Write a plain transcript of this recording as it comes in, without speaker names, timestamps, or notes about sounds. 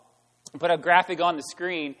put a graphic on the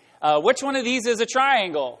screen. Which one of these is a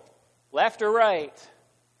triangle? Left or right?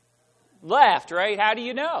 Left, right? How do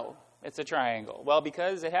you know it's a triangle? Well,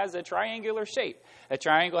 because it has a triangular shape. A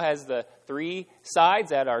triangle has the three sides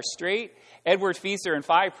that are straight. Edward Feaster in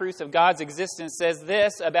 5 Proofs of God's Existence says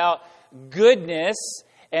this about goodness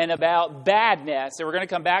and about badness. So we're going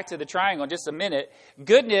to come back to the triangle in just a minute.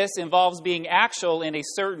 Goodness involves being actual in a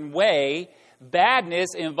certain way. Badness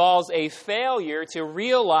involves a failure to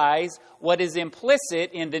realize what is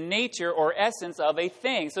implicit in the nature or essence of a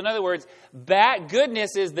thing. So in other words,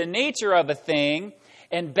 goodness is the nature of a thing,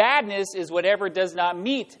 and badness is whatever does not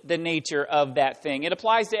meet the nature of that thing. It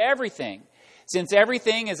applies to everything. Since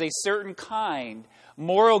everything is a certain kind,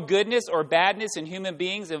 moral goodness or badness in human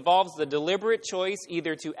beings involves the deliberate choice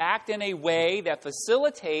either to act in a way that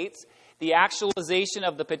facilitates the actualization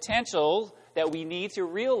of the potential that we need to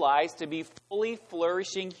realize to be fully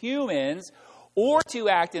flourishing humans, or to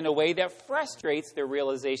act in a way that frustrates the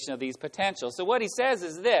realization of these potentials. So what he says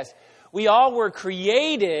is this: we all were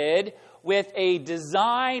created with a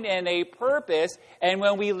design and a purpose, and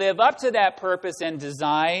when we live up to that purpose and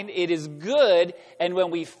design, it is good, and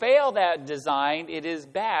when we fail that design, it is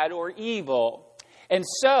bad or evil. And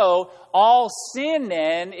so, all sin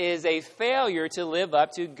then is a failure to live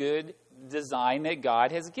up to good design that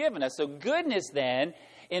God has given us. So goodness then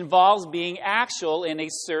involves being actual in a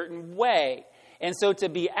certain way. And so to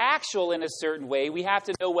be actual in a certain way, we have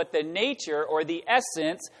to know what the nature or the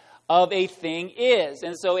essence of a thing is.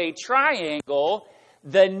 And so a triangle,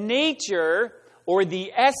 the nature or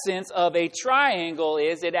the essence of a triangle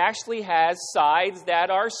is it actually has sides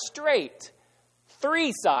that are straight.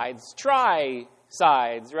 3 sides,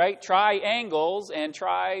 tri-sides, right? Triangles and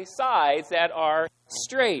tri-sides that are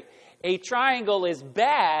straight. A triangle is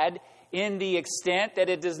bad in the extent that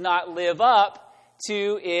it does not live up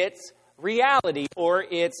to its reality or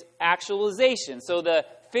its actualization. So the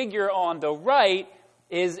figure on the right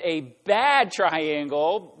is a bad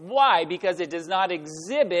triangle. Why? Because it does not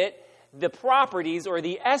exhibit the properties or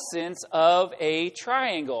the essence of a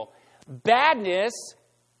triangle. Badness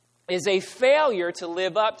is a failure to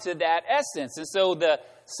live up to that essence. And so the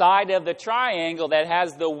side of the triangle that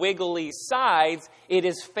has the wiggly sides, it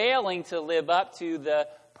is failing to live up to the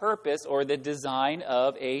purpose or the design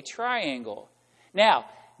of a triangle. Now,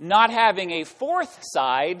 not having a 4th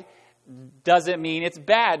side doesn't mean it's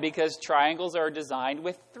bad, because triangles are designed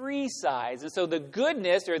with 3 sides. And so the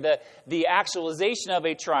goodness or the actualization of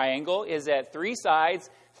a triangle is at 3 sides,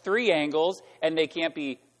 3 angles, and they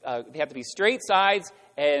have to be straight sides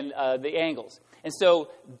and the angles. And so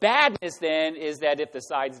badness then is that if the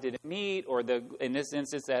sides didn't meet, or in this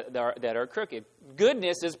instance that are crooked.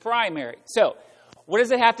 Goodness is primary. So what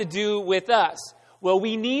does it have to do with us? Well,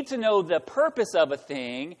 we need to know the purpose of a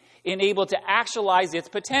thing and able to actualize its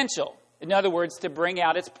potential. In other words, to bring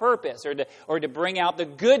out its purpose or to bring out the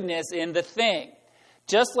goodness in the thing.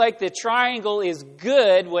 Just like the triangle is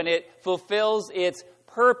good when it fulfills its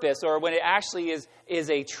purpose, or when it actually is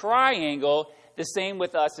a triangle, the same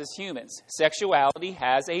with us as humans. Sexuality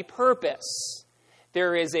has a purpose.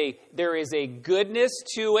 There is a goodness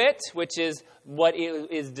to it, which is what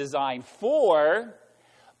it is designed for.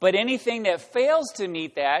 But anything that fails to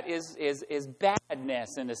meet that is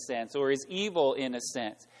badness in a sense, or is evil in a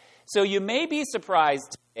sense. So you may be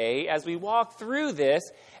surprised today as we walk through this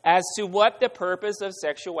as to what the purpose of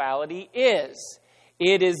sexuality is.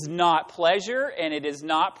 It is not pleasure, and it is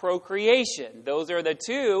not procreation. Those are the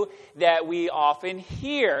two that we often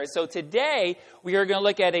hear. So today, we are going to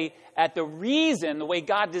look at the reason, the way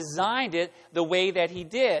God designed it, the way that He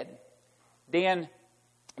did.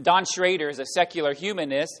 Don Schrader is a secular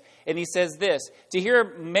humanist, and he says this: to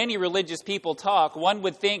hear many religious people talk, one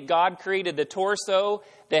would think God created the torso,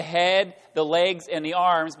 the head, the legs, and the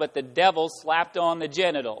arms, but the devil slapped on the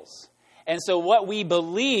genitals. And so what we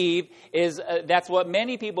believe is, that's what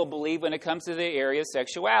many people believe when it comes to the area of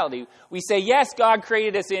sexuality. We say, yes, God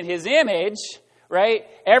created us in His image, right?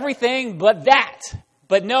 Everything but that.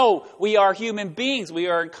 But no, we are human beings. We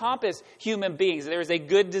are encompassed human beings. There is a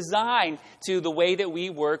good design to the way that we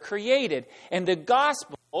were created. And the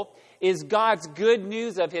gospel is God's good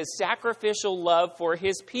news of His sacrificial love for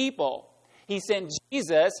His people. He sent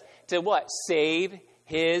Jesus to what? Save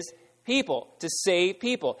His people, to save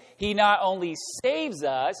people. He not only saves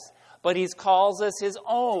us, but He calls us His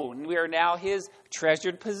own. We are now His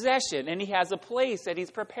treasured possession, and He has a place that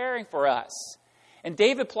He's preparing for us. And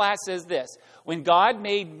David Platt says this: when God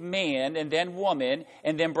made man and then woman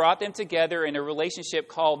and then brought them together in a relationship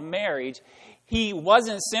called marriage, He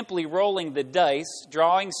wasn't simply rolling the dice,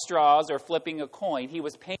 drawing straws, or flipping a coin. He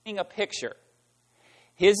was painting a picture.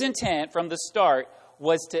 His intent from the start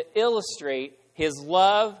was to illustrate his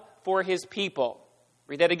love for his people.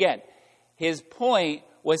 Read that again. His point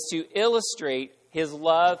was to illustrate his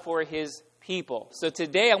love for his people. So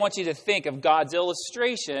today I want you to think of God's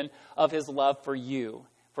illustration of his love for you,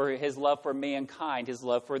 for his love for mankind, his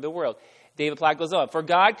love for the world. David Platt goes on, for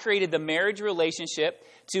God created the marriage relationship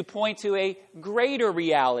to point to a greater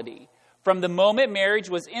reality. From the moment marriage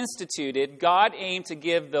was instituted, God aimed to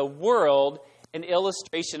give the world an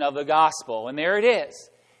illustration of the gospel. And there it is.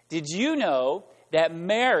 Did you know that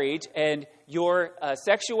marriage and your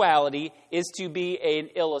sexuality is to be an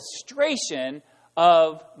illustration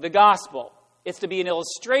of the gospel? It's to be an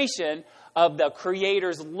illustration of the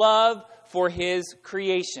Creator's love for his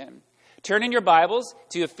creation. Turn in your Bibles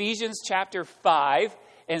to Ephesians chapter 5,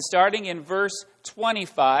 and starting in verse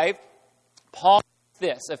 25, Paul says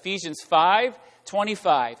this, Ephesians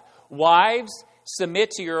 5:25, wives,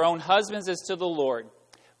 submit to your own husbands as to the Lord.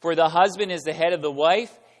 For the husband is the head of the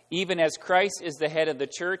wife, even as Christ is the head of the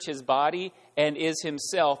church, his body, and is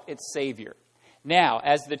himself its Savior. Now,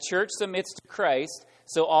 as the church submits to Christ,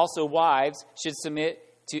 so also wives should submit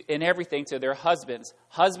in everything to their husbands.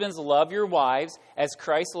 Husbands, love your wives as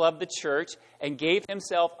Christ loved the church and gave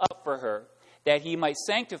himself up for her, that he might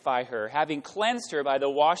sanctify her, having cleansed her by the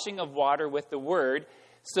washing of water with the word,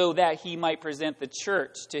 so that he might present the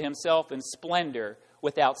church to himself in splendor,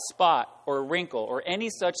 without spot or wrinkle or any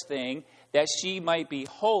such thing, that she might be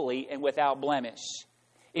holy and without blemish.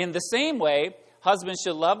 In the same way, husbands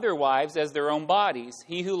should love their wives as their own bodies.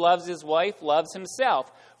 He who loves his wife loves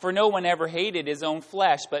himself. For no one ever hated his own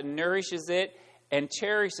flesh, but nourishes it and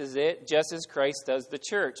cherishes it, just as Christ does the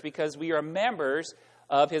church, because we are members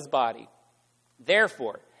of his body.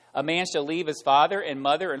 Therefore, a man shall leave his father and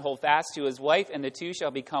mother and hold fast to his wife, and the two shall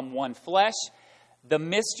become one flesh. This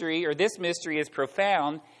mystery is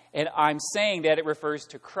profound, and I'm saying that it refers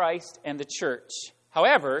to Christ and the church.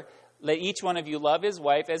 However, let each one of you love his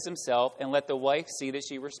wife as himself, and let the wife see that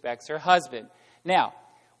she respects her husband. Now,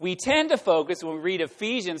 we tend to focus, when we read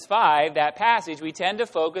Ephesians 5, that passage, we tend to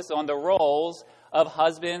focus on the roles of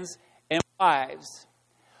husbands and wives.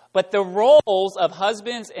 But the roles of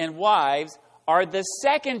husbands and wives are the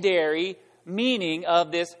secondary meaning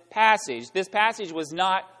of this passage. This passage was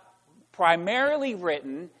not primarily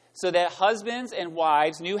written so that husbands and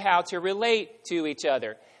wives knew how to relate to each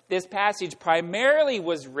other. This passage primarily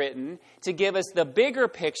was written to give us the bigger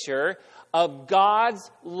picture of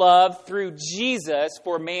God's love through Jesus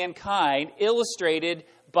for mankind, illustrated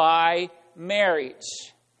by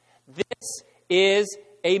marriage. This is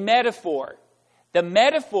a metaphor. The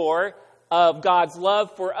metaphor of God's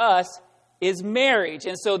love for us is marriage.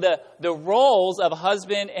 And so the roles of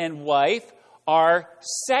husband and wife are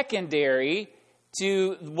secondary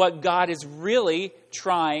to what God is really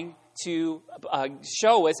trying to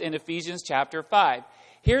show us in Ephesians chapter 5.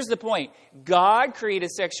 Here's the point. God created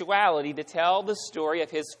sexuality to tell the story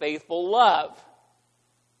of his faithful love.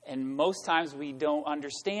 And most times we don't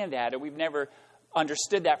understand that, or we've never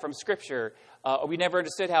understood that from Scripture, or we never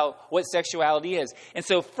understood what sexuality is. And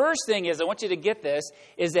so first thing is, I want you to get this,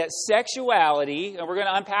 is that sexuality, and we're going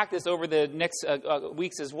to unpack this over the next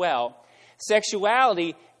weeks as well,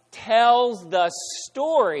 sexuality tells the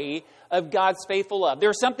story of God's faithful love.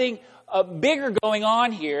 There's something bigger going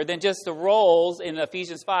on here than just the roles in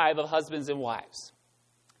Ephesians 5 of husbands and wives.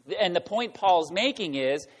 And the point Paul's making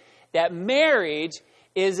is that marriage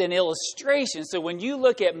is an illustration. So when you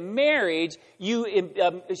look at marriage, you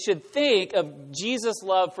should think of Jesus'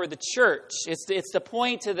 love for the church. It's to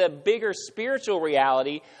point to the bigger spiritual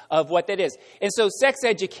reality of what that is. And so sex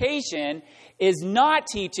education is not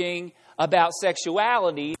teaching about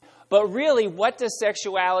sexuality, but really, what does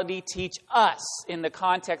sexuality teach us in the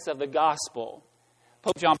context of the gospel?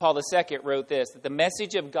 Pope John Paul II wrote this, that the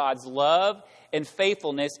message of God's love and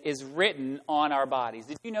faithfulness is written on our bodies.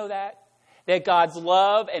 Did you know that? That God's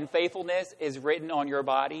love and faithfulness is written on your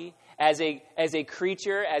body as a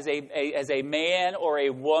creature, as a man or a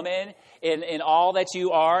woman, in all that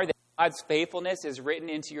you are, that God's faithfulness is written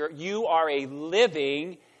into you are a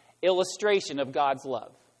living illustration of God's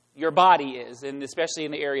love. Your body is, and especially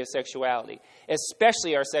in the area of sexuality.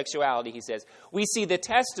 Especially our sexuality, he says. We see the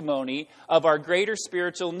testimony of our greater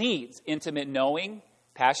spiritual needs, intimate knowing,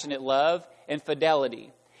 passionate love, and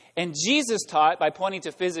fidelity. And Jesus taught by pointing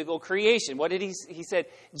to physical creation. What did he said?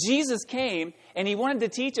 Jesus came and he wanted to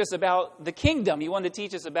teach us about the kingdom. He wanted to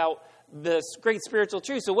teach us about the great spiritual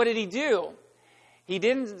truth. So what did he do? He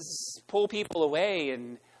didn't pull people away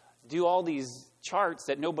and do all these charts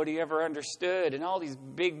that nobody ever understood and all these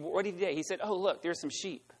big, what did he do? He said, oh, look, there's some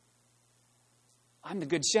sheep. I'm the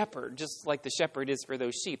good shepherd, just like the shepherd is for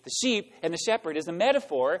those sheep. The sheep and the shepherd is a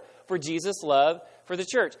metaphor for Jesus' love for the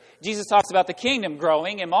church. Jesus talks about the kingdom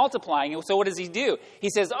growing and multiplying. So what does he do?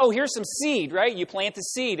 He says, oh, here's some seed, right? You plant the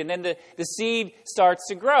seed, and then the seed starts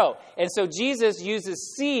to grow. And so Jesus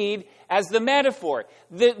uses seed as the metaphor.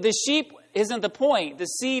 The sheep isn't the point. The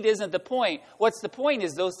seed isn't the point. What's the point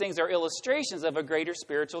is those things are illustrations of a greater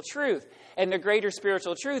spiritual truth. And the greater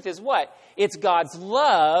spiritual truth is what? It's God's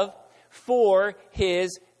love for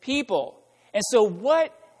his people. And so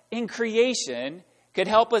what in creation could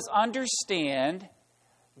help us understand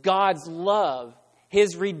God's love,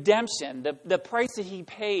 his redemption, the price that he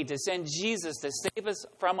paid to send Jesus to save us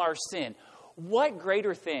from our sin? What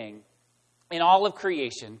greater thing in all of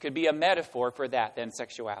creation could be a metaphor for that than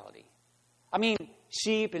sexuality? I mean,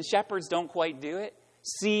 sheep and shepherds don't quite do it.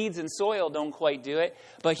 Seeds and soil don't quite do it.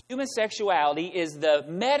 But human sexuality is the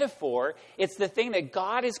metaphor. It's the thing that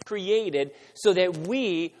God has created so that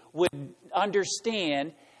we would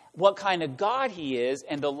understand what kind of God he is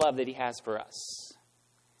and the love that he has for us.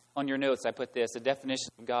 On your notes, I put this. A definition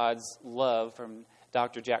of God's love from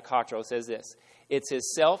Dr. Jack Cottrell says this. It's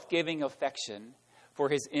his self-giving affection for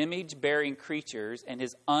his image-bearing creatures and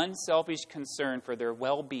his unselfish concern for their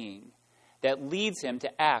well-being that leads him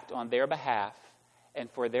to act on their behalf and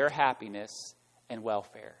for their happiness and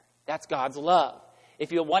welfare. That's God's love.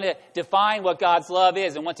 If you want to define what God's love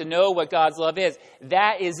is and want to know what God's love is,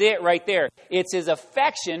 that is it right there. It's his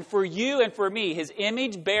affection for you and for me, his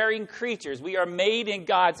image-bearing creatures. We are made in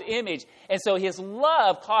God's image. And so his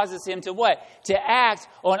love causes him to what? To act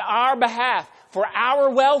on our behalf for our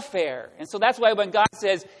welfare. And so that's why when God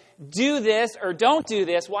says, do this or don't do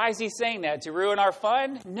this, why is he saying that? To ruin our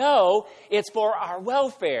fun? No, it's for our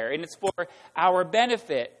welfare and it's for our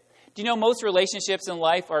benefit. Do you know most relationships in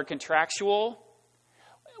life are contractual?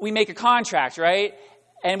 We make a contract, right?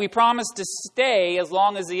 And we promise to stay as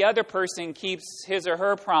long as the other person keeps his or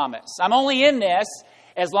her promise. I'm only in this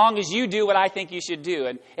as long as you do what I think you should do.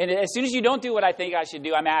 And as soon as you don't do what I think I should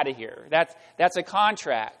do, I'm out of here. That's a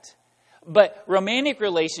contract. But romantic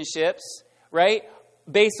relationships, right,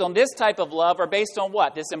 based on this type of love are based on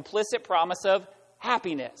what? This implicit promise of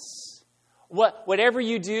happiness. Whatever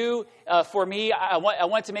you do for me, I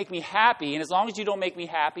want it to make me happy. And as long as you don't make me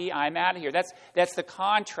happy, I'm out of here. That's the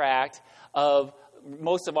contract of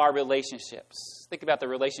most of our relationships. Think about the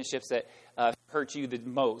relationships that hurt you the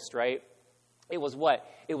most, right? It was what?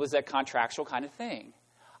 It was a contractual kind of thing.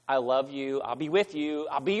 I love you. I'll be with you.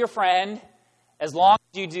 I'll be your friend as long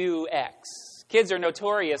as you do X. Kids are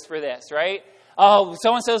notorious for this, right? Oh,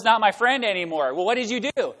 so-and-so's not my friend anymore. Well, what did you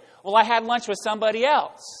do? Well, I had lunch with somebody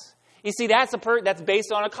else. You see, that's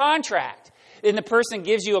based on a contract. And the person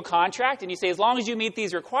gives you a contract, and you say, as long as you meet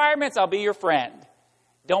these requirements, I'll be your friend.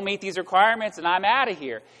 Don't meet these requirements, and I'm out of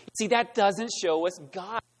here. See, that doesn't show us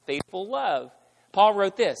God's faithful love. Paul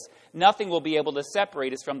wrote this, nothing will be able to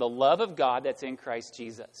separate us from the love of God that's in Christ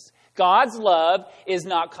Jesus. God's love is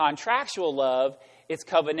not contractual love, it's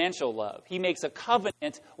covenantal love. He makes a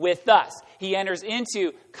covenant with us. He enters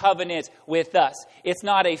into covenant with us. It's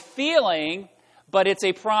not a feeling, but it's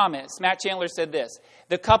a promise. Matt Chandler said this,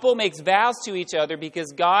 the couple makes vows to each other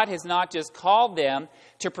because God has not just called them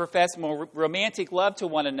to profess more romantic love to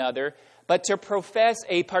one another, but to profess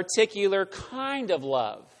a particular kind of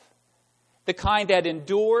love. The kind that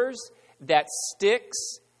endures, that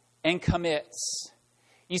sticks, and commits.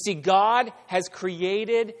 You see, God has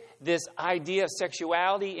created this idea of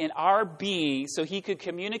sexuality in our being so he could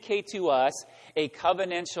communicate to us a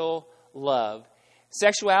covenantal love.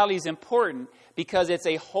 Sexuality is important because it's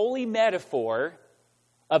a holy metaphor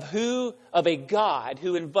of a God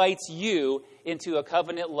who invites you into a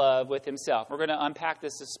covenant love with himself. We're going to unpack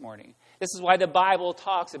this morning. This is why the Bible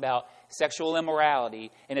talks about sexual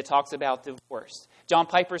immorality and it talks about divorce. John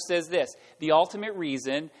Piper says this, the ultimate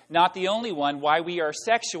reason, not the only one, why we are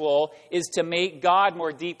sexual is to make God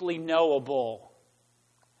more deeply knowable.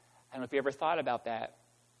 I don't know if you ever thought about that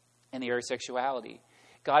in the area of sexuality.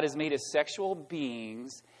 God has made us sexual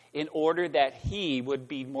beings in order that he would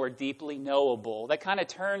be more deeply knowable. That kind of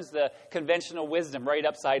turns the conventional wisdom right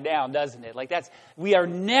upside down, doesn't it? We are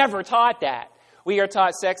never taught that. We are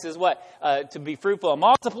taught sex is what? To be fruitful and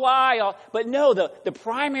multiply. But no, the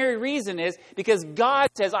primary reason is because God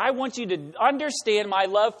says, I want you to understand my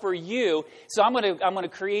love for you, so I'm going to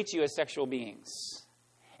create you as sexual beings.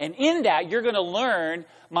 And in that, you're going to learn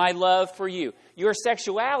my love for you. Your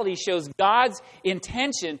sexuality shows God's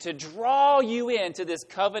intention to draw you into this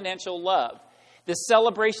covenantal love, the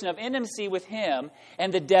celebration of intimacy with him,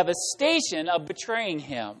 and the devastation of betraying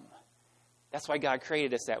him. That's why God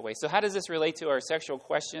created us that way. So how does this relate to our sexual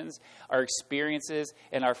questions, our experiences,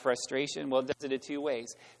 and our frustration? Well, it does it in two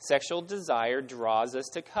ways. Sexual desire draws us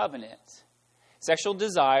to covenant. Sexual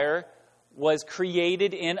desire was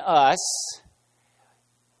created in us,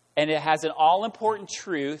 and it has an all-important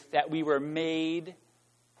truth that we were made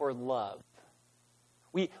for love.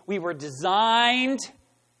 We were designed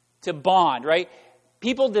to bond, right?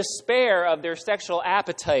 People despair of their sexual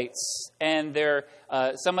appetites and their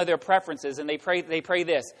some of their preferences, and they pray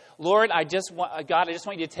this: Lord, God, I just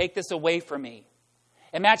want you to take this away from me.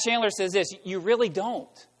 And Matt Chandler says this: you really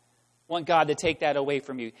don't want God to take that away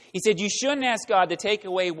from you. He said you shouldn't ask God to take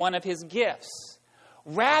away one of his gifts.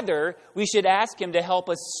 Rather, we should ask him to help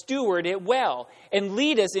us steward it well and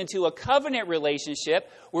lead us into a covenant relationship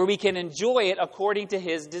where we can enjoy it according to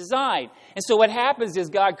his design. And so what happens is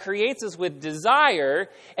God creates us with desire,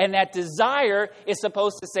 and that desire is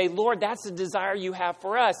supposed to say, Lord, that's the desire you have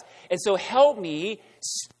for us. And so help me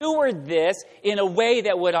steward this in a way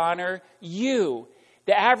that would honor you.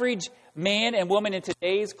 The average man and woman in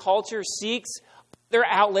today's culture seeks other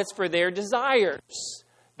outlets for their desires.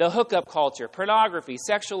 The hookup culture, pornography,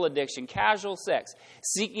 sexual addiction, casual sex,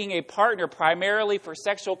 seeking a partner primarily for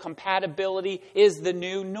sexual compatibility is the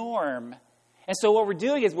new norm. And so what we're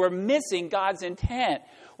doing is we're missing God's intent.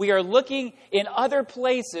 We are looking in other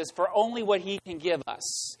places for only what he can give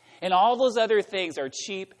us. And all those other things are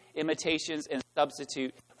cheap imitations and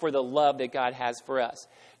substitute for the love that God has for us.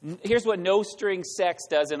 Here's what no-string sex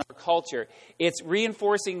does in our culture. It's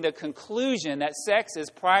reinforcing the conclusion that sex is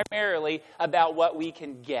primarily about what we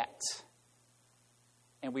can get.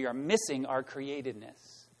 And we are missing our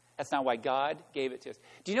createdness. That's not why God gave it to us.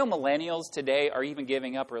 Do you know millennials today are even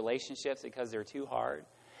giving up relationships because they're too hard?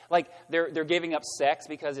 Like, they're giving up sex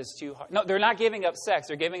because it's too hard. No, they're not giving up sex.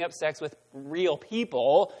 They're giving up sex with real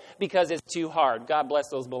people because it's too hard. God bless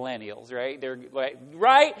those millennials, right?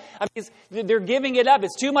 Right? I mean, they're giving it up.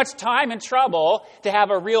 It's too much time and trouble to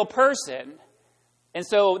have a real person. And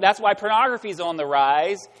so that's why pornography is on the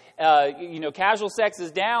rise. Casual sex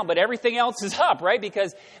is down, but everything else is up, right?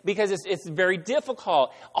 Because it's very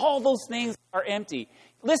difficult. All those things are empty.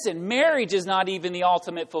 Listen, marriage is not even the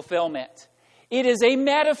ultimate fulfillment. It is a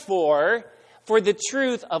metaphor for the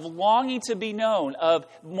truth of longing to be known, of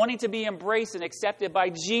wanting to be embraced and accepted by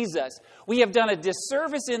Jesus. We have done a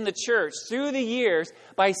disservice in the church through the years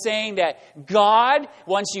by saying that God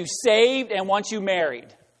wants you saved and wants you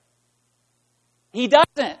married. He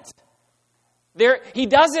doesn't. He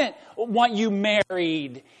doesn't want you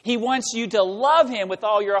married. He wants you to love him with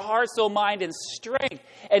all your heart, soul, mind, and strength.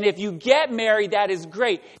 And if you get married, that is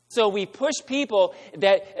great. So we push people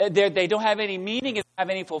that they don't have any meaning and don't have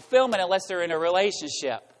any fulfillment unless they're in a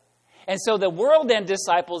relationship. And so the world then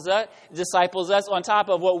disciples us on top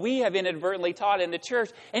of what we have inadvertently taught in the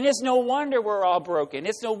church. And it's no wonder we're all broken.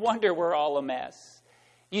 It's no wonder we're all a mess.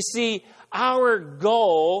 You see, our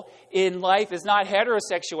goal in life is not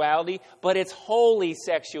heterosexuality, but it's holy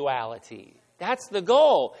sexuality. That's the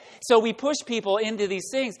goal. So we push people into these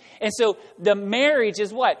things. And so the marriage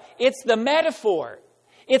is what? It's the metaphor.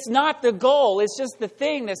 It's not the goal. It's just the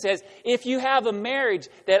thing that says, if you have a marriage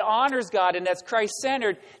that honors God and that's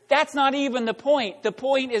Christ-centered, that's not even the point. The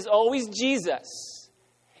point is always Jesus.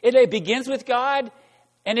 It begins with God.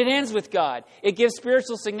 And it ends with God. It gives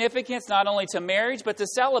spiritual significance not only to marriage, but to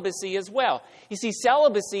celibacy as well. You see,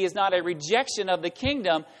 celibacy is not a rejection of the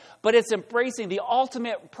kingdom, but it's embracing the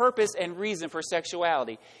ultimate purpose and reason for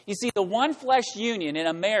sexuality. You see, the one flesh union in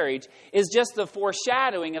a marriage is just the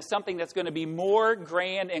foreshadowing of something that's going to be more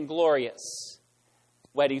grand and glorious.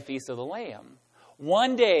 Wedding feast of the Lamb.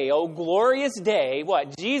 One day, oh glorious day,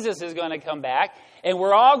 what? Jesus is going to come back, and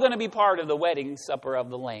we're all going to be part of the wedding supper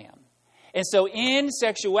of the Lamb. And so in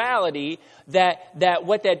sexuality, that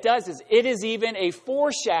what that does is it is even a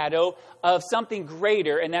foreshadow of something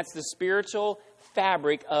greater, and that's the spiritual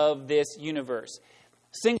fabric of this universe.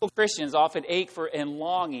 Single Christians often ache for and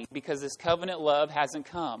longing because this covenant love hasn't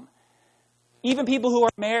come. Even people who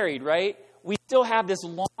are married, right? We still have this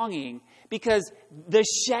longing because the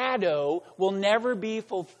shadow will never be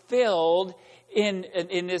fulfilled in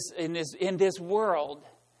this world.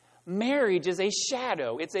 Marriage is a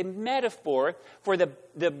shadow. It's a metaphor for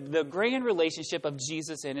the grand relationship of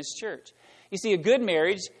Jesus and his church. You see, a good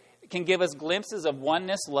marriage can give us glimpses of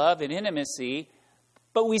oneness, love, and intimacy,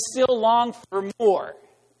 but we still long for more.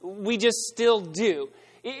 We just still do.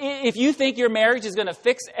 If you think your marriage is going to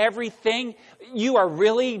fix everything, you are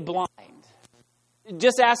really blind.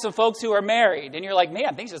 Just ask some folks who are married, and you're like,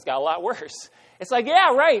 man, things just got a lot worse. It's like,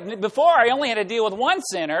 yeah, right. Before I only had to deal with one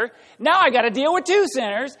sinner. Now I got to deal with two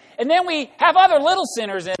sinners. And then we have other little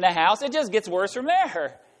sinners in the house. It just gets worse from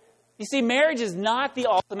there. You see, marriage is not the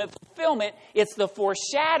ultimate fulfillment. It's the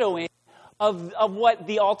foreshadowing of what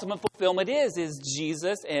the ultimate fulfillment is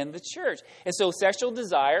Jesus and the church. And so sexual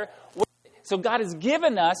desire, so God has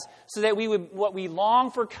given us so that we long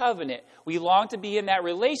for covenant. We long to be in that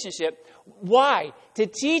relationship. Why? To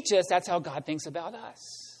teach us that's how God thinks about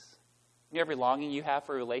us. Every longing you have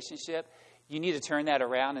for a relationship, you need to turn that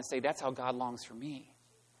around and say, that's how God longs for me.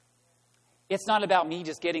 It's not about me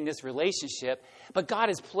just getting this relationship, but God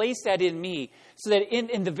has placed that in me so that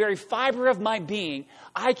in the very fiber of my being,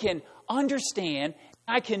 I can understand,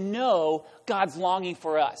 I can know God's longing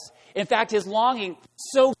for us. In fact, his longing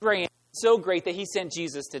so great that he sent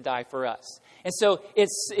Jesus to die for us. And so it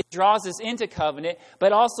draws us into covenant,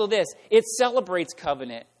 but also this, it celebrates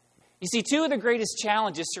covenant. You see, two of the greatest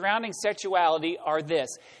challenges surrounding sexuality are this: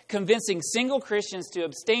 convincing single Christians to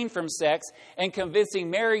abstain from sex and convincing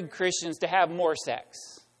married Christians to have more sex.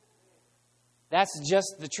 That's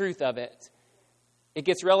just the truth of it. It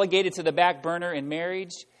gets relegated to the back burner in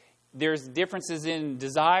marriage. There's differences in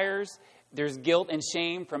desires. There's guilt and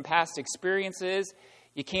shame from past experiences.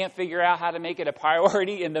 You can't figure out how to make it a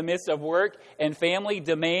priority in the midst of work and family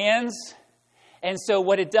demands. And so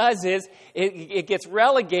what it does is it gets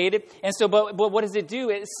relegated. And so, but what does it do?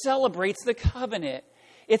 It celebrates the covenant.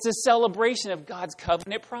 It's a celebration of God's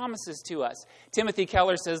covenant promises to us. Timothy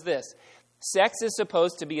Keller says this: sex is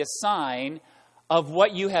supposed to be a sign of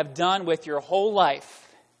what you have done with your whole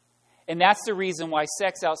life. And that's the reason why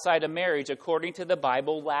sex outside of marriage, according to the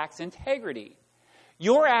Bible, lacks integrity.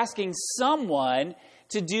 You're asking someone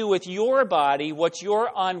to do with your body what you're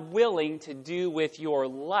unwilling to do with your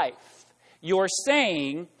life. You're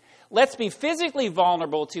saying, let's be physically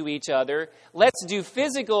vulnerable to each other. Let's do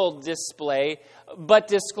physical display, but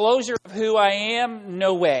disclosure of who I am,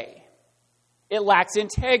 no way. It lacks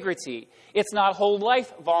integrity. It's not whole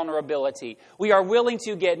life vulnerability. We are willing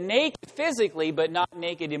to get naked physically, but not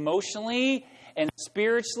naked emotionally and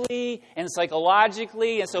spiritually and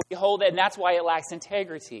psychologically. And so we hold it, and that's why it lacks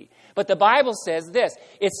integrity. But the Bible says this: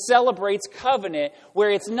 it celebrates covenant, where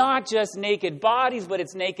it's not just naked bodies, but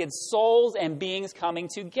it's naked souls and beings coming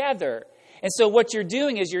together. And so what you're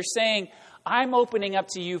doing is you're saying, I'm opening up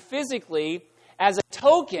to you physically as a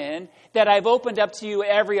token that I've opened up to you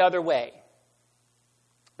every other way.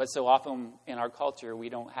 But so often in our culture, we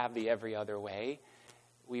don't have the every other way.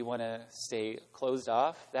 We want to stay closed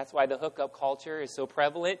off. That's why the hookup culture is so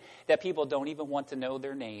prevalent that people don't even want to know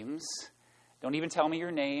their names. Don't even tell me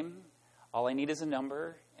your name. All I need is a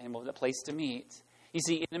number and a place to meet. You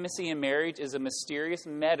see, intimacy in marriage is a mysterious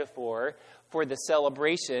metaphor for the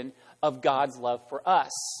celebration of God's love for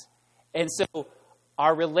us. And so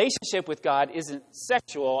our relationship with God isn't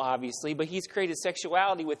sexual, obviously, but he's created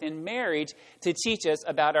sexuality within marriage to teach us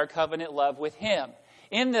about our covenant love with him.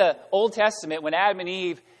 In the Old Testament, when Adam and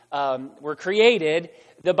Eve were created,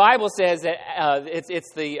 the Bible says that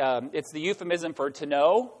it's the euphemism for to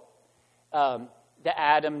know. That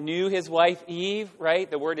Adam knew his wife Eve, right?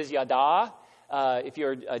 The word is yada. If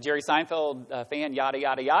you're a Jerry Seinfeld fan, yada,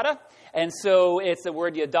 yada, yada. And so it's the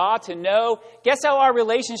word yada, to know. Guess how our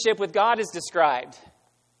relationship with God is described?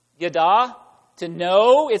 Yada, to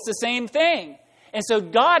know. It's the same thing. And so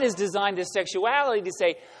God has designed this sexuality to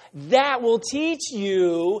say, that will teach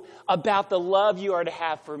you about the love you are to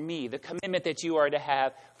have for me, the commitment that you are to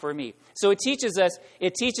have for me. So it teaches us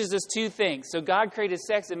two things. So God created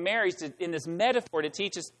sex and marriage in this metaphor to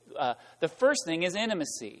teach us, the first thing is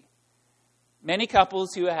intimacy. Many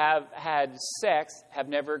couples who have had sex have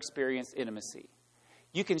never experienced intimacy.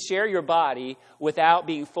 You can share your body without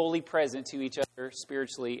being fully present to each other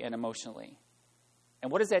spiritually and emotionally.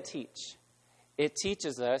 And what does that teach? It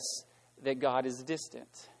teaches us that God is distant.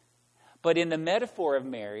 But in the metaphor of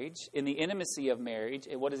marriage, in the intimacy of marriage,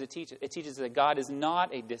 what does it teach? It teaches that God is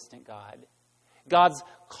not a distant God. God's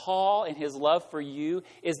call and his love for you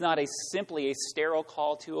is not simply a sterile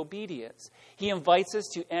call to obedience. He invites us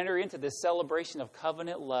to enter into the celebration of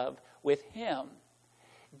covenant love with him.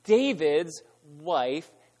 David's wife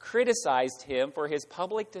criticized him for his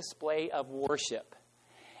public display of worship.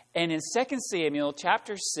 And in 2 Samuel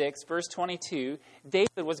chapter 6, verse 22,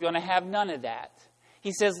 David was going to have none of that.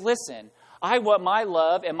 He says, listen, I want my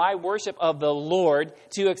love and my worship of the Lord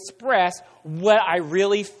to express what I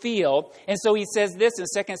really feel. And so he says this in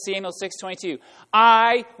 2 Samuel 6:22,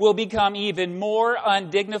 I will become even more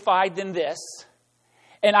undignified than this,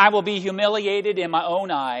 and I will be humiliated in my own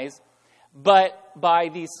eyes, but by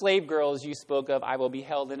these slave girls you spoke of, I will be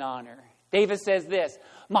held in honor. David says this,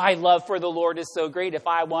 my love for the Lord is so great. If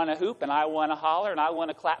I want to hoop and I want to holler and I want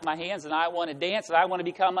to clap my hands and I want to dance and I want to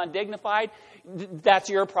become undignified, that's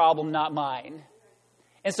your problem, not mine.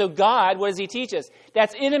 And so God, what does he teach us?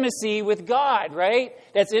 That's intimacy with God, right?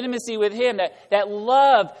 That's intimacy with him. That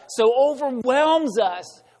love so overwhelms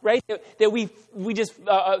us, right? That we just,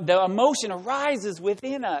 the emotion arises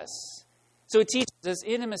within us. So it teaches us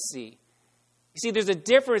intimacy. You see, there's a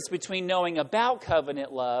difference between knowing about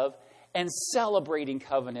covenant love and celebrating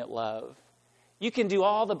covenant love. You can do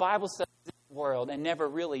all the Bible studies in the world and never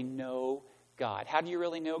really know God. How do you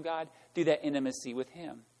really know God? Through that intimacy with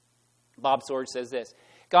him. Bob Sorge says this: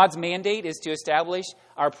 God's mandate is to establish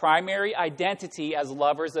our primary identity as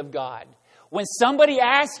lovers of God. When somebody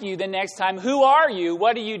asks you the next time, who are you?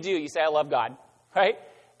 What do? You say, I love God, right?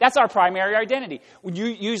 That's our primary identity.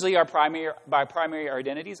 Usually our primary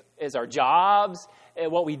identities is our jobs,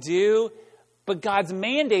 what we do. But God's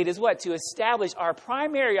mandate is what? To establish our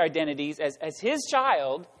primary identities as his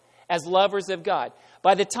child, as lovers of God.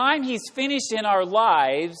 By the time he's finished in our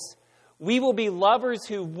lives, we will be lovers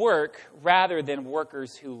who work rather than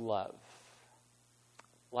workers who love.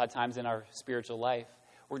 A lot of times in our spiritual life,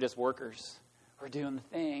 we're just workers. We're doing the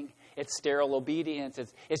thing. It's sterile obedience.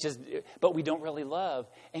 It's just, but we don't really love.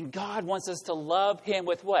 And God wants us to love him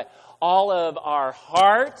with what? All of our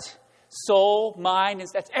heart, soul, mind, and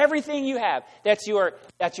that's everything you have. That's your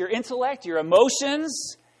intellect, your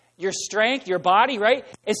emotions, your strength, your body, right?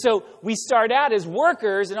 And so we start out as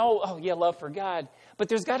workers and love for God. But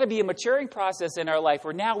there's got to be a maturing process in our life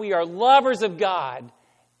where now we are lovers of God.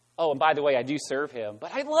 Oh, and by the way, I do serve him,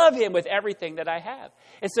 but I love him with everything that I have.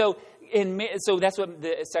 And so that's what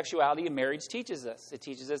the sexuality of marriage teaches us. It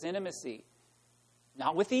teaches us intimacy.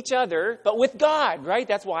 Not with each other, but with God, right?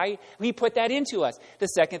 That's why we put that into us. The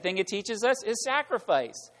second thing it teaches us is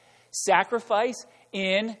sacrifice. Sacrifice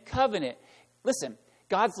in covenant. Listen,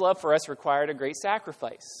 God's love for us required a great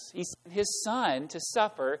sacrifice. He sent his son to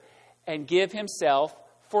suffer and give himself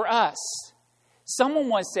for us. Someone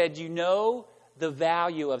once said, you know the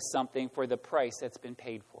value of something for the price that's been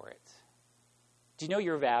paid for it. Do you know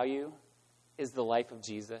your value is the life of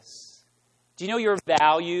Jesus? Do you know your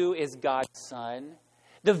value is God's Son?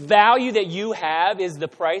 The value that you have is the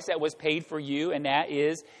price that was paid for you, and that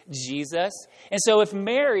is Jesus. And so if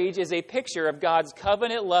marriage is a picture of God's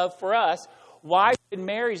covenant love for us, why should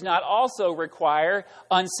marriage not also require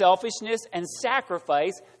unselfishness and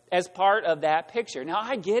sacrifice as part of that picture? Now,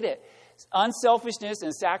 I get it. Unselfishness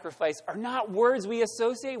and sacrifice are not words we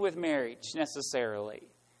associate with marriage necessarily.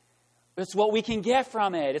 It's what we can get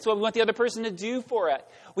from it. It's what we want the other person to do for us.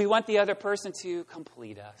 We want the other person to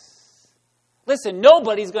complete us. Listen,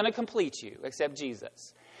 nobody's going to complete you except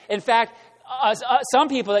Jesus. In fact, some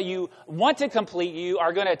people that you want to complete you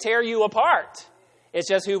are going to tear you apart. It's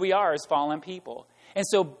just who we are as fallen people. And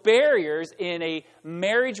so barriers in a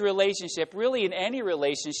marriage relationship, really in any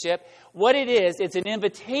relationship, what it is, it's an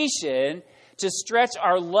invitation to stretch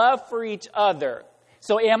our love for each other.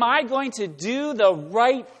 So am I going to do the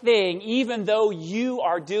right thing even though you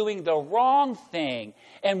are doing the wrong thing?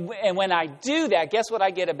 And when I do that, guess what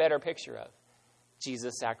I get a better picture of?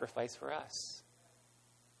 Jesus' sacrifice for us.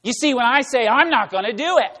 You see, when I say I'm not going to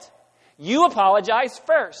do it, you apologize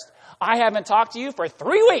first. I haven't talked to you for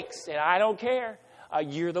 3 weeks, and I don't care.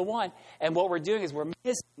 You're the one. And what we're doing is we're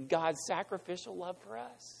missing God's sacrificial love for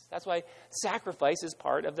us. That's why sacrifice is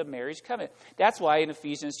part of the marriage covenant. That's why in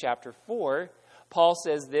Ephesians chapter 4, Paul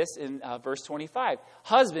says this in verse 25.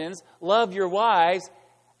 Husbands, love your wives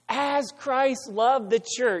as Christ loved the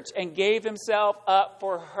church and gave himself up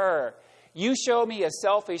for her. You show me a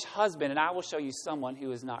selfish husband, and I will show you someone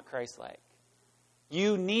who is not Christ-like.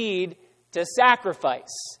 You need to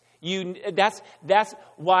sacrifice. That's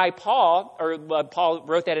why Paul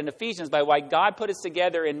wrote that in Ephesians, by why God put us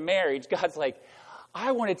together in marriage. God's like,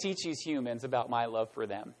 I want to teach these humans about my love for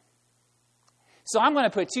them. So I'm going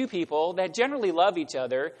to put two people that generally love each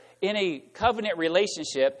other in a covenant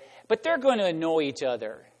relationship, but they're going to annoy each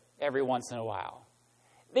other every once in a while.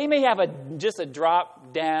 They may have just a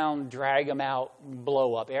drop down, drag them out,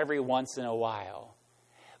 blow up every once in a while.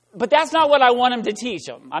 But that's not what I want them to teach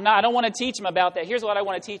them. I don't want to teach them about that. Here's what I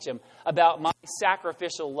want to teach them about my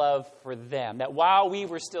sacrificial love for them. That while we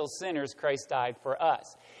were still sinners, Christ died for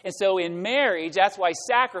us. And so in marriage, that's why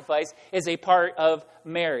sacrifice is a part of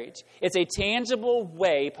marriage. It's a tangible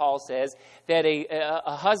way, Paul says, that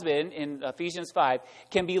a husband in Ephesians 5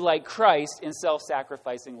 can be like Christ in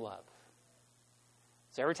self-sacrificing love.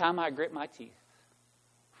 So every time I grit my teeth,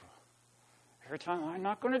 every time I'm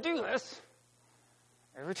not going to do this,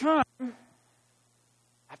 every time, I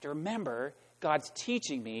have to remember God's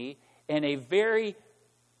teaching me in a very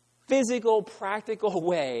physical, practical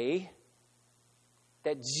way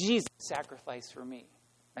that Jesus sacrificed for me.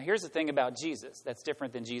 Now, here's the thing about Jesus that's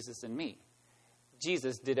different than Jesus and me.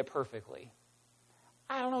 Jesus did it perfectly.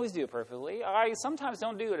 I don't always do it perfectly. I sometimes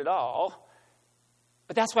don't do it at all.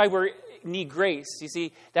 But that's why we need grace. You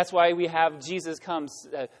see, that's why we have Jesus comes,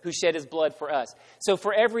 who shed his blood for us. So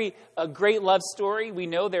for every great love story, we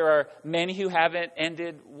know there are many who haven't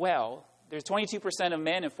ended well. There's 22% of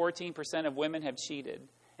men and 14% of women have cheated.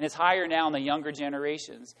 And it's higher now in the younger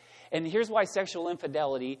generations. And here's why sexual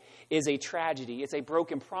infidelity is a tragedy. It's a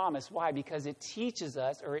broken promise. Why? Because it teaches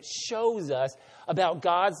us, or it shows us, about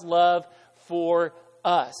God's love for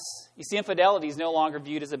us. You see, infidelity is no longer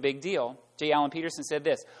viewed as a big deal. J. Allen Peterson said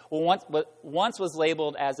this: "Well, once was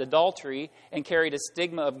labeled as adultery and carried a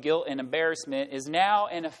stigma of guilt and embarrassment is now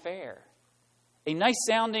an affair. A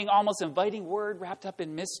nice-sounding, almost inviting word wrapped up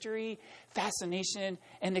in mystery, fascination,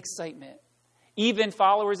 and excitement. Even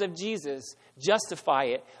followers of Jesus justify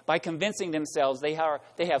it by convincing themselves they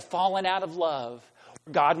have fallen out of love.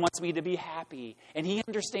 God wants me to be happy, and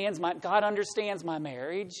God understands my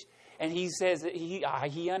marriage, and he says that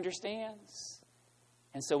he understands."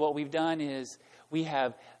 And so what we've done is we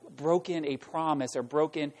have broken a promise or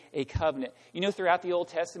broken a covenant. You know, throughout the Old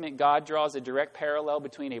Testament, God draws a direct parallel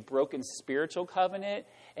between a broken spiritual covenant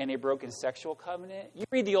and a broken sexual covenant. You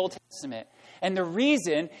read the Old Testament, and the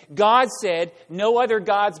reason God said, "No other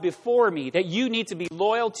gods before me," that you need to be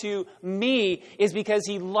loyal to me, is because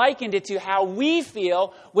he likened it to how we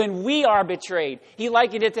feel when we are betrayed. He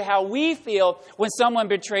likened it to how we feel when someone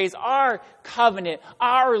betrays our covenant,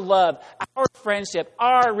 our love, our friendship,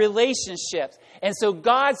 our relationships. And so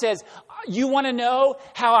God says, you want to know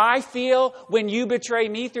how I feel when you betray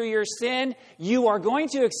me through your sin? You are going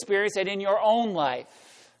to experience it in your own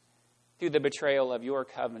life through the betrayal of your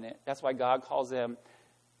covenant. That's why God calls them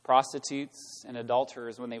prostitutes and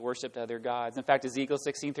adulterers when they worshiped other gods. In fact, Ezekiel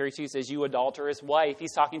 16:32 says, "You adulterous wife,"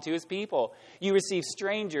 he's talking to his people, "you receive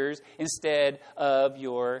strangers instead of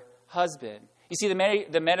your husband." You see,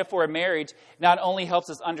 the metaphor of marriage not only helps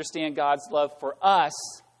us understand God's love for us,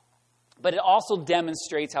 but it also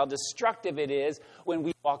demonstrates how destructive it is when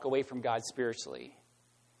we walk away from God spiritually.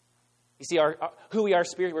 You see, who we are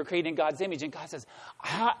spiritually, we're created in God's image. And God says,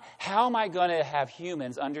 how am I going to have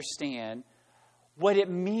humans understand what it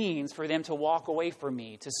means for them to walk away from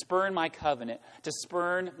me, to spurn my covenant, to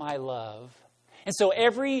spurn my love? And so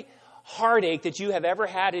every heartache that you have ever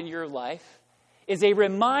had in your life is a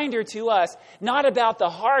reminder to us, not about the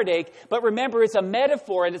heartache, but remember, it's a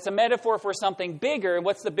metaphor, and it's a metaphor for something bigger. And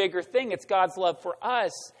what's the bigger thing? It's God's love for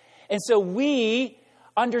us. And so we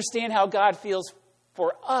understand how God feels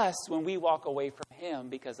for us when we walk away from him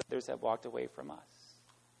because others have walked away from us.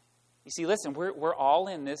 You see, listen, we're all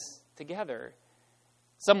in this together.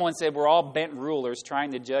 Someone said we're all bent rulers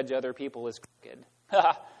trying to judge other people as crooked.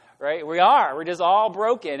 Right? We are. We're just all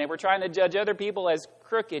broken, and we're trying to judge other people as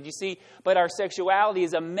crooked. You see, but our sexuality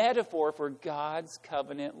is a metaphor for God's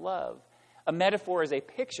covenant love. A metaphor is a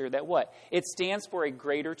picture that what? It stands for a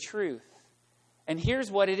greater truth. And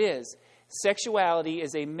here's what it is. Sexuality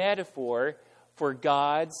is a metaphor for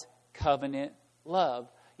God's covenant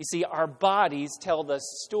love. You see, our bodies tell the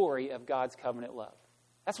story of God's covenant love.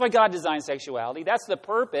 That's why God designed sexuality. That's the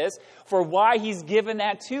purpose for why he's given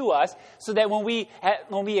that to us, so that when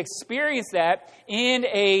we experience that in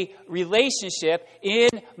a relationship, in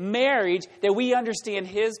marriage, that we understand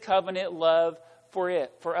his covenant love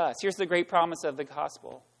for us. Here's the great promise of the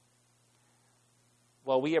gospel.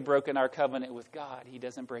 While we have broken our covenant with God, he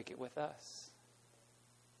doesn't break it with us.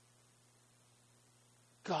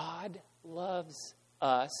 God loves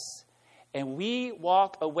us. And we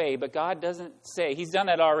walk away, but God doesn't say, he's done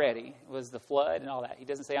that already. It was the flood and all that. He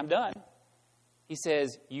doesn't say, I'm done. He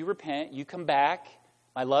says, you repent, you come back.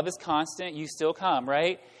 My love is constant, you still come,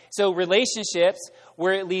 right? So relationships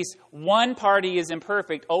where at least one party is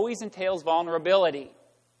imperfect always entails vulnerability.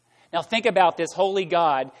 Now think about this holy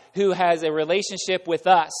God who has a relationship with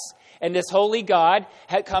us. And this holy God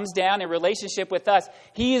comes down in relationship with us.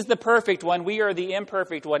 He is the perfect one. We are the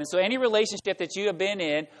imperfect one. And so any relationship that you have been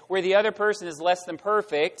in where the other person is less than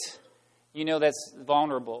perfect, you know that's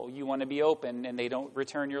vulnerable. You want to be open, and they don't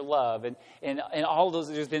return your love. And all of those,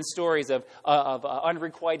 there's been stories of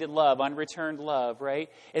unrequited love, unreturned love, right?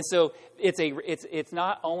 And so it's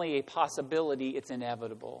not only a possibility, it's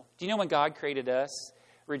inevitable. Do you know when God created us,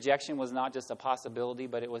 rejection was not just a possibility,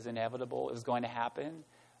 but it was inevitable. It was going to happen.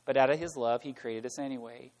 But out of his love, he created us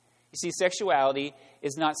anyway. You see, sexuality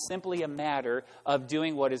is not simply a matter of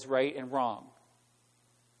doing what is right and wrong.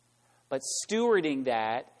 But stewarding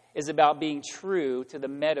that is about being true to the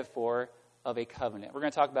metaphor of a covenant. We're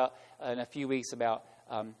going to talk about in a few weeks about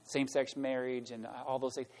same-sex marriage and all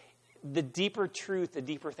those things. The deeper truth, the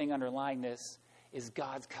deeper thing underlying this is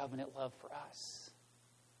God's covenant love for us.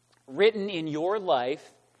 Written in your life,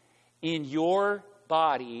 in your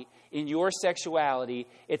body, in your sexuality,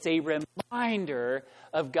 it's a reminder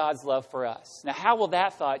of God's love for us. Now, how will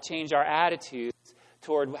that thought change our attitudes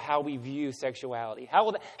toward how we view sexuality? How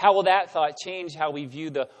will that thought change how we view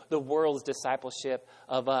the world's discipleship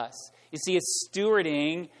of us? You see, it's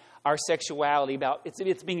stewarding our sexuality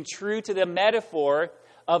it's being true to the metaphor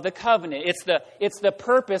of the covenant. It's the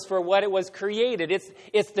purpose for what it was created.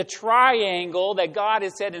 It's the triangle that God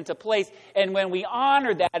has set into place. And when we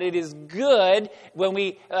honor that, it is good. When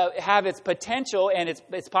we have its potential and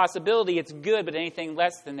its possibility, it's good. But anything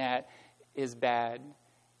less than that is bad.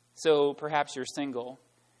 So perhaps you're single.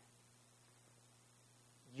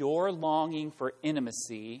 Your longing for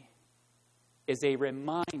intimacy is a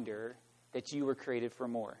reminder that you were created for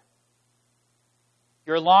more.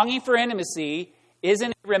 Your longing for intimacy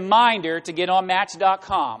isn't a reminder to get on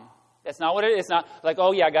Match.com. That's not what it is. It's not like,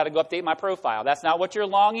 oh yeah, I got to go update my profile. That's not what your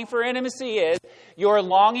longing for intimacy is. Your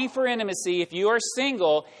longing for intimacy, if you are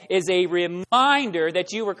single, is a reminder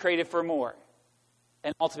that you were created for more.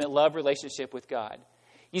 An ultimate love relationship with God.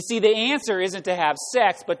 You see, the answer isn't to have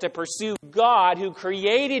sex, but to pursue God who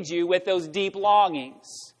created you with those deep longings.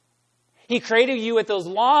 He created you with those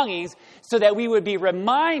longings so that we would be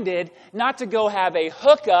reminded not to go have a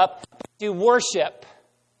hookup, but to worship.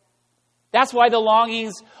 That's why the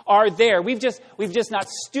longings are there. We've just not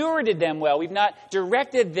stewarded them well. We've not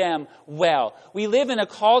directed them well. We live in a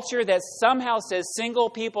culture that somehow says single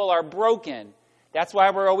people are broken. That's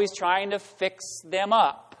why we're always trying to fix them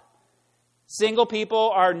up. Single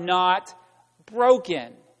people are not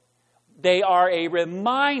broken. They are a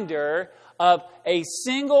reminder of a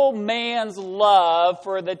single man's love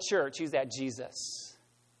for the church. Who's that? Jesus.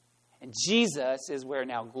 And Jesus is where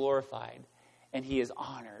now glorified and he is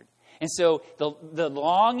honored. And so the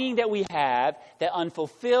longing that we have, that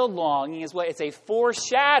unfulfilled longing, is what? It's a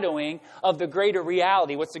foreshadowing of the greater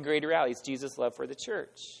reality. What's the greater reality? It's Jesus' love for the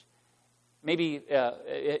church. Maybe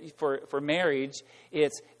for marriage,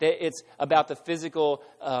 it's about the physical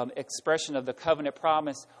expression of the covenant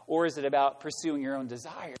promise, or is it about pursuing your own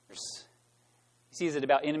desires? You see, is it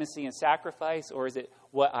about intimacy and sacrifice, or is it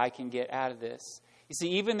what I can get out of this? You see,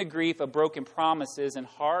 even the grief of broken promises and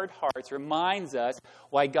hard hearts reminds us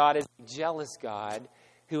why God is a jealous God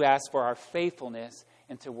who asks for our faithfulness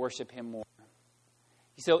and to worship him more.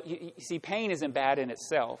 So, you see, pain isn't bad in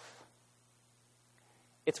itself.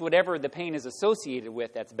 It's whatever the pain is associated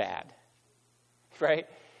with that's bad, right?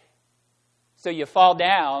 So you fall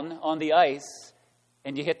down on the ice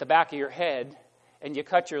and you hit the back of your head and you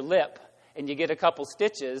cut your lip and you get a couple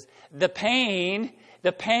stitches. The pain,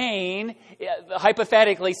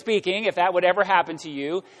 hypothetically speaking, if that would ever happen to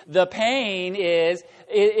you, the pain isn't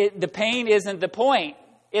the point.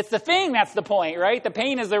 It's the thing that's the point, right? The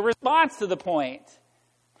pain is the response to the point.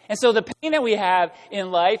 And so the pain that we have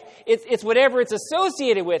in life, it's whatever it's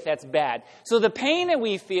associated with that's bad. So the pain that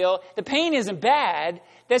we feel, the pain isn't bad.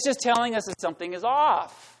 That's just telling us that something is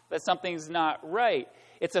off, that something's not right.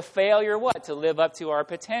 It's a failure, to live up to our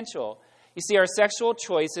potential. You see, our sexual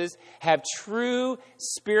choices have true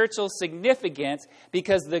spiritual significance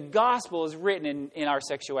because the gospel is written in our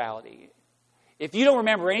sexuality. If you don't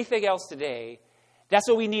remember anything else today, that's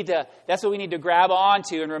what we need to grab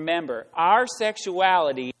onto and remember. Our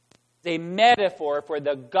sexuality is a metaphor for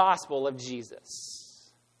the gospel of Jesus.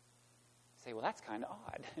 You say, well, that's kind of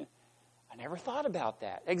odd. I never thought about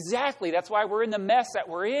that. Exactly. That's why we're in the mess that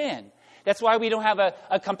we're in. That's why we don't have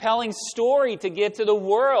a compelling story to give to the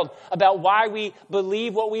world about why we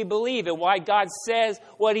believe what we believe and why God says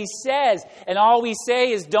what he says. And all we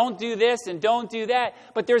say is don't do this and don't do that.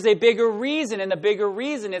 But there's a bigger reason, and the bigger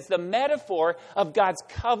reason is the metaphor of God's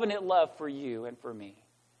covenant love for you and for me,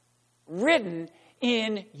 written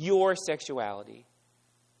in your sexuality.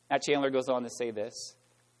 Now Chandler goes on to say this.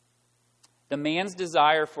 The man's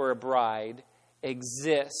desire for a bride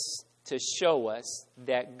exists to show us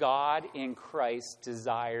that God in Christ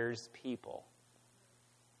desires people.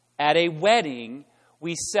 At a wedding,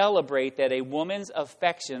 we celebrate that a woman's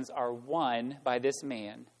affections are won by this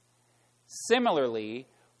man. Similarly,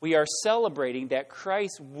 we are celebrating that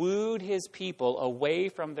Christ wooed his people away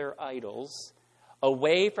from their idols,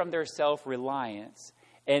 away from their self-reliance,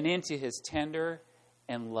 and into his tender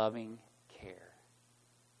and loving care.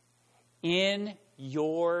 In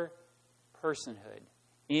your personhood,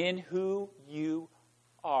 in who you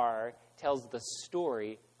are, tells the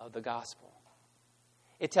story of the gospel.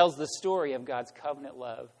 It tells the story of God's covenant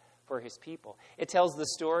love for his people. It tells the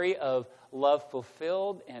story of love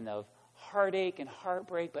fulfilled and of heartache and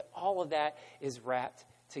heartbreak, but all of that is wrapped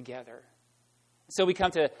together. So we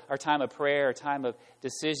come to our time of prayer, our time of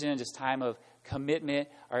decision, just time of commitment,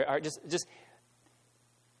 just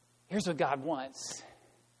Here's what God wants.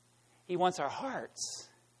 He wants our hearts.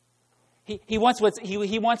 He wants what's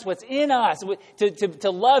in us, to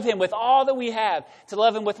love Him with all that we have, to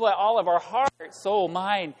love Him with what? All of our heart, soul,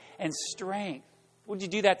 mind, and strength. Would you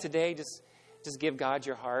do that today? Just give God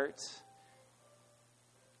your heart.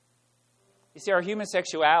 You see, our human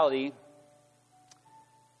sexuality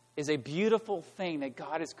is a beautiful thing that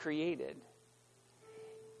God has created.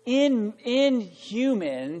 In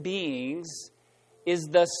human beings is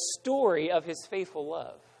the story of His faithful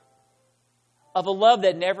love. Of a love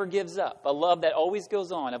that never gives up, a love that always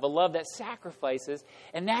goes on, of a love that sacrifices.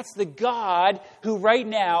 And that's the God who right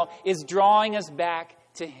now is drawing us back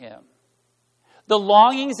to Him. The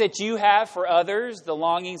longings that you have for others, the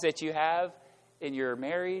longings that you have in your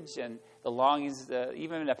marriage, and the longings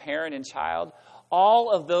even in a parent and child,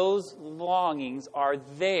 all of those longings are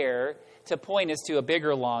there to point us to a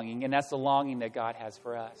bigger longing, and that's the longing that God has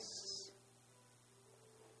for us.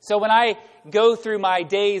 So when I go through my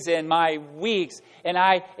days and my weeks and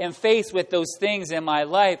I am faced with those things in my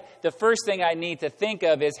life, the first thing I need to think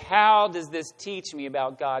of is, how does this teach me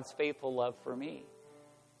about God's faithful love for me?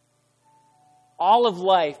 All of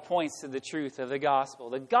life points to the truth of the gospel.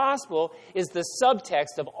 The gospel is the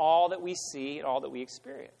subtext of all that we see and all that we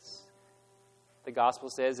experience. The gospel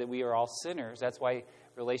says that we are all sinners. That's why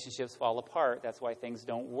relationships fall apart. That's why things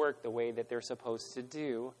don't work the way that they're supposed to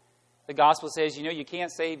do. The gospel says, you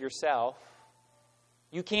can't save yourself.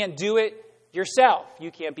 You can't do it yourself. You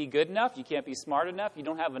can't be good enough. You can't be smart enough. You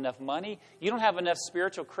don't have enough money. You don't have enough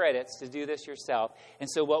spiritual credits to do this yourself. And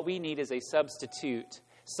so what we need is a substitute,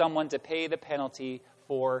 someone to pay the penalty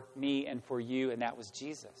for me and for you, and that was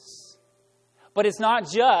Jesus. But it's not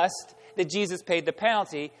just that Jesus paid the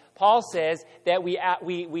penalty. Paul says that we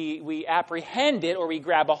apprehend it, or we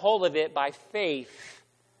grab a hold of it by faith.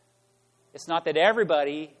 It's not that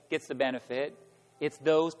everybody gets the benefit. It's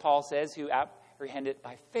those, Paul says, who apprehend it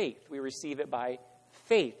by faith. We receive it by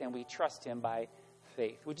faith, and we trust Him by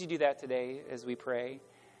faith. Would you do that today as we pray?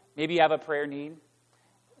 Maybe you have a prayer need,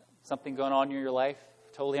 something going on in your life,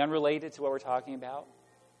 totally unrelated to what we're talking about.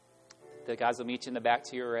 The guys will meet you in the back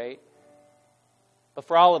to your right. But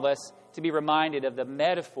for all of us, to be reminded of the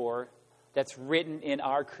metaphor that's written in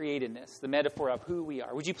our createdness, the metaphor of who we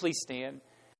are. Would you please stand?